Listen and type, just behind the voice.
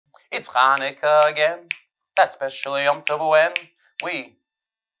It's Chanukah again. That special Yom Tov when we...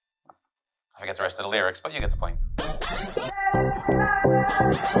 I forget the rest of the lyrics, but you get the point.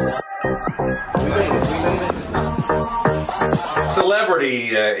 Celebrity,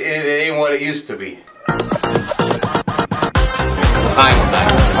 it ain't what it used to be.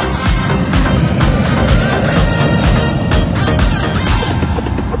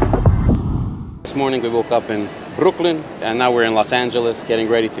 This morning we woke up in Brooklyn and now we're in Los Angeles getting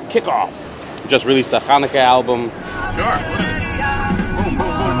ready to kick off. We just released a Chanukah album. Sure. Boom, boom,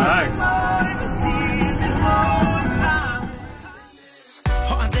 boom, nice.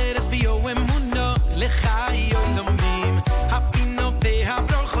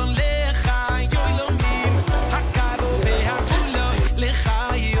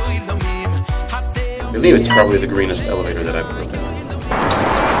 I believe it's probably the greenest elevator that I've ever been on.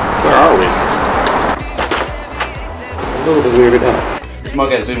 Where are we? A little bit weirded out. This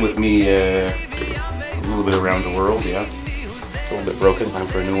mug has been with me a little bit around the world, yeah. It's a little bit broken, time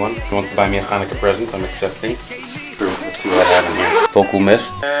for a new one. If you want to buy me a Chanukah present, I'm accepting. Let's see what I have in here. Vocal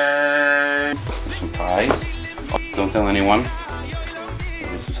mist. Some pies. Don't tell anyone.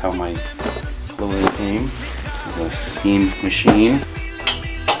 This is how my clothing came. It's a steam machine.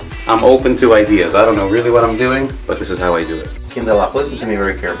 I'm open to ideas. I don't know really what I'm doing, but this is how I do it. Kinderlach, listen to me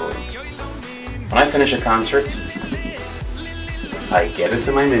very carefully. When I finish a concert, I get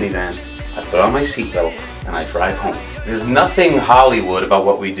into my minivan, I put on my seatbelt, and I drive home. There's nothing Hollywood about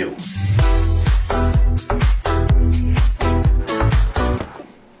what we do.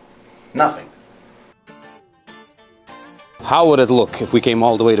 Nothing. How would it look if we came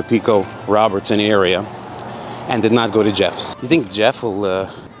all the way to Pico, Robertson area, and did not go to Jeff's? You think Jeff will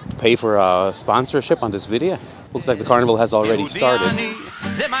pay for a sponsorship on this video? Looks like the carnival has already started.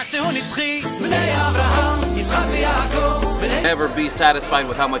 Never be satisfied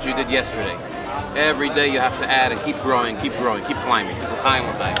with how much you did yesterday. Every day you have to add and keep growing, keep climbing.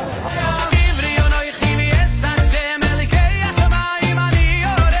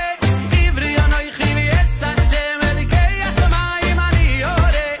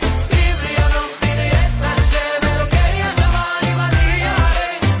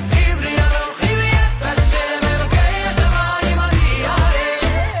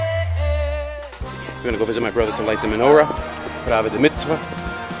 I'm gonna go visit my brother to light the menorah, grab the mitzvah,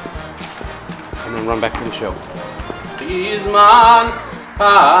 and then run back to the show.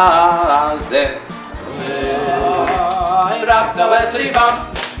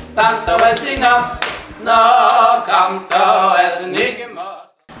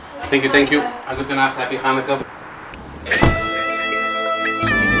 Thank you. A good night, happy Chanukah.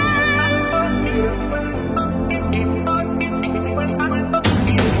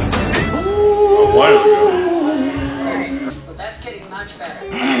 Well, that's getting much better.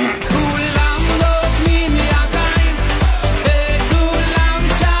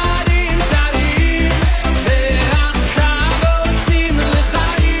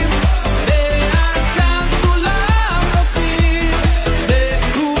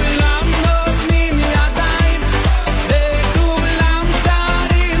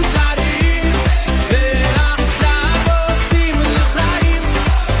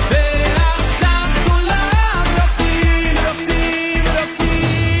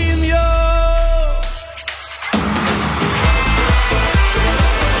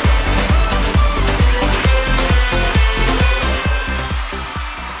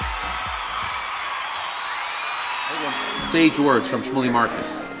 Sage words from Shmuley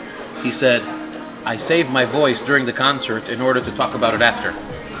Marcus. He said, I saved my voice during the concert in order to talk about it after.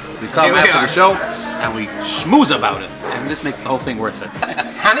 We come after the show and we schmooze about it. And this makes the whole thing worth it.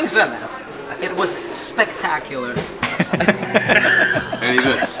 It was spectacular. Very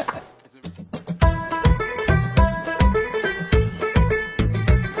good.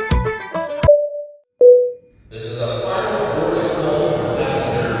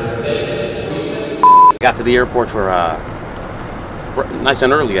 Got to the airport for nice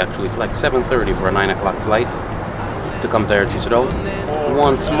and early actually. It's like 7:30 for a 9 o'clock flight to come to Eretz Yisrael.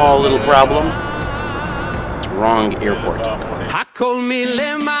 One small little problem. Wrong airport.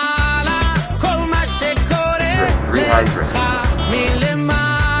 Rehydrate.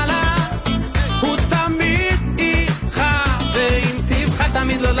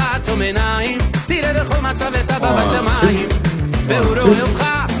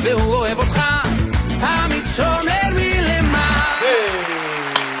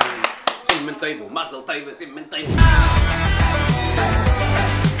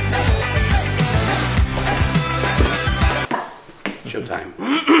 Showtime.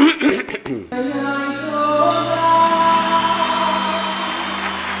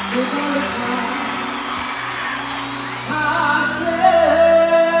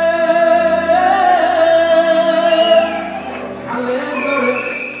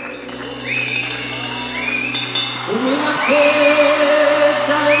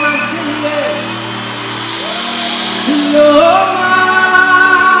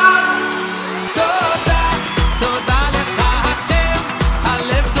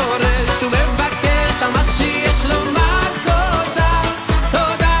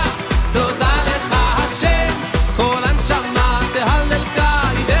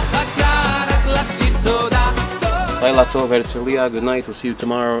 Herzliya, good night. We'll see you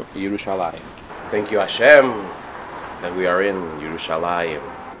tomorrow. Yerushalayim. Thank you, Hashem, that we are in Yerushalayim.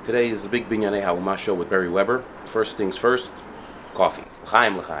 Today is the big Binyanei Ha'umah show with Barry Weber. First things first, coffee.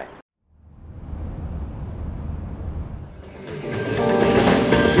 L'chaim, l'chaim.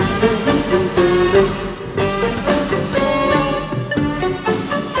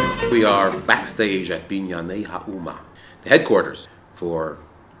 We are backstage at Binyanei Ha'umah, the headquarters for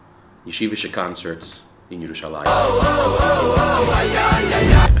Yeshivish concerts in Yerushalayim.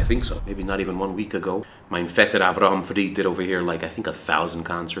 I think so. Maybe not even 1 week ago. Mein Vetter Avraham Fried did over here like I think 1,000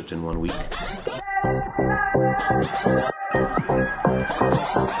 concerts in 1 week.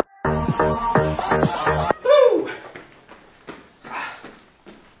 Woo!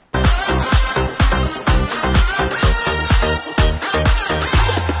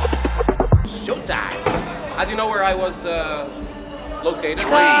 Showtime! How do you know where I was located? 3,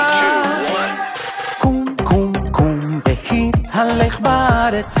 2, 1. התהלך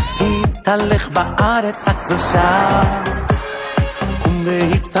בארץ, התהלך בארץ הקדושה.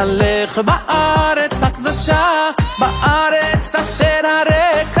 והתהלך בארץ הקדושה, בארץ אשר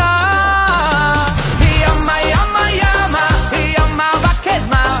הרקע. היא ימה ימה ימה, היא ימה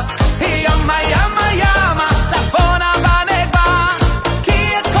בקדמה, היא ימה ימה ימה, צפונה בנגבה.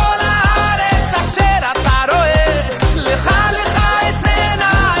 כי את כל הארץ אשר אתה רואה, לך לך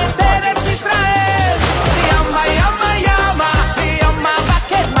אתננה את ארץ ישראל. היא ימה ימה ימה,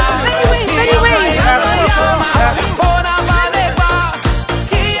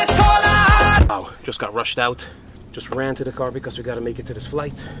 just got rushed out. Just ran to the car because we got to make it to this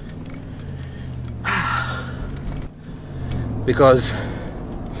flight. Because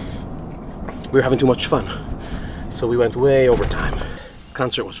we were having too much fun. So we went way over time.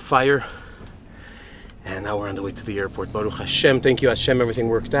 Concert was fire. And now we're on the way to the airport. Baruch Hashem, thank you Hashem, everything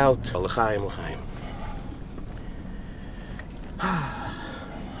worked out. L'chaim, l'chaim.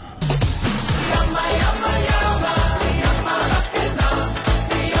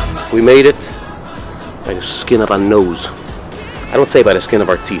 We made it by the skin of our nose. I don't say by the skin of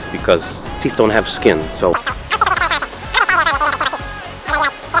our teeth because teeth don't have skin, so.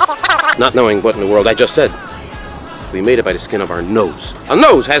 Not knowing what in the world I just said. We made it by the skin of our nose. Our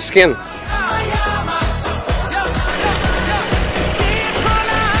nose has skin.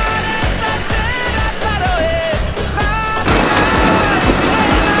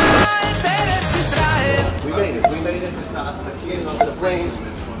 We made it. Onto the plane.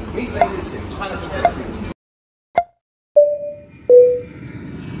 Me saying this in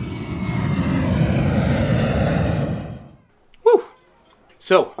Woo!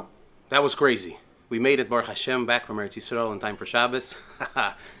 So, that was crazy. We made it, Baruch Hashem, back from Eretz Yisrael in time for Shabbos.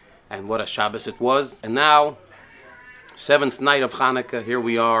 And what a Shabbos it was. And now, 7th night of Chanukah, here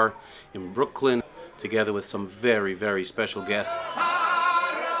we are in Brooklyn, together with some very, very special guests.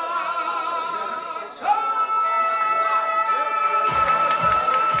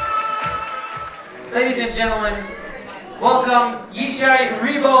 Ladies and gentlemen, welcome Yishai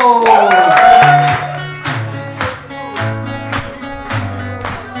Rebo.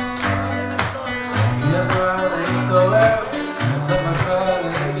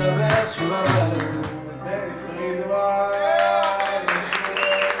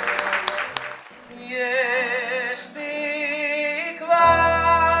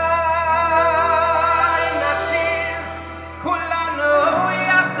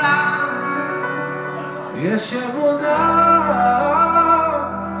 יש אמונה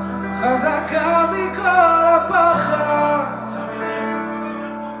חזקה מכל הפחד,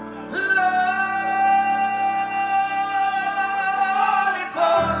 לא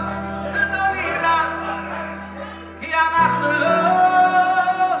ליפול, לא נירא, כי אנחנו לא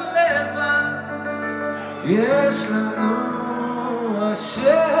לבד, יש לנו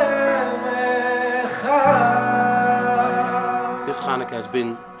השם אחד. This Chanukah has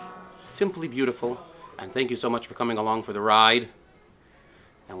been simply beautiful. And thank you so much for coming along for the ride.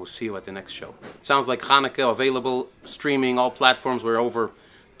 And we'll see you at the next show. It sounds like Chanukah, available, streaming, all platforms. We're over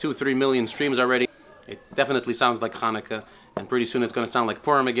 2-3 million streams already. It definitely sounds like Chanukah. and pretty soon it's going to sound like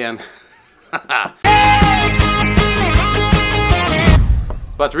Purim again.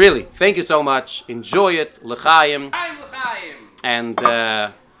 But really, thank you so much. Enjoy it. L'chaim. And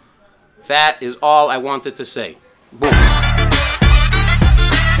that is all I wanted to say. Boom.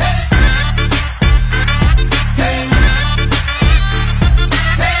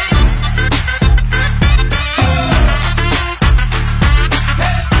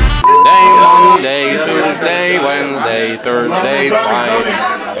 Monday, Tuesday, Wednesday, Thursday, Friday.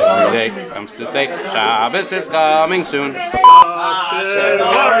 Every day comes to say Shabbos is coming soon.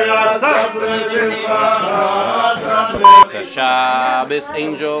 The Shabbos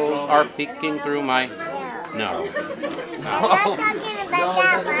angels are peeking through my... No.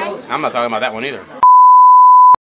 I'm not talking about that one either.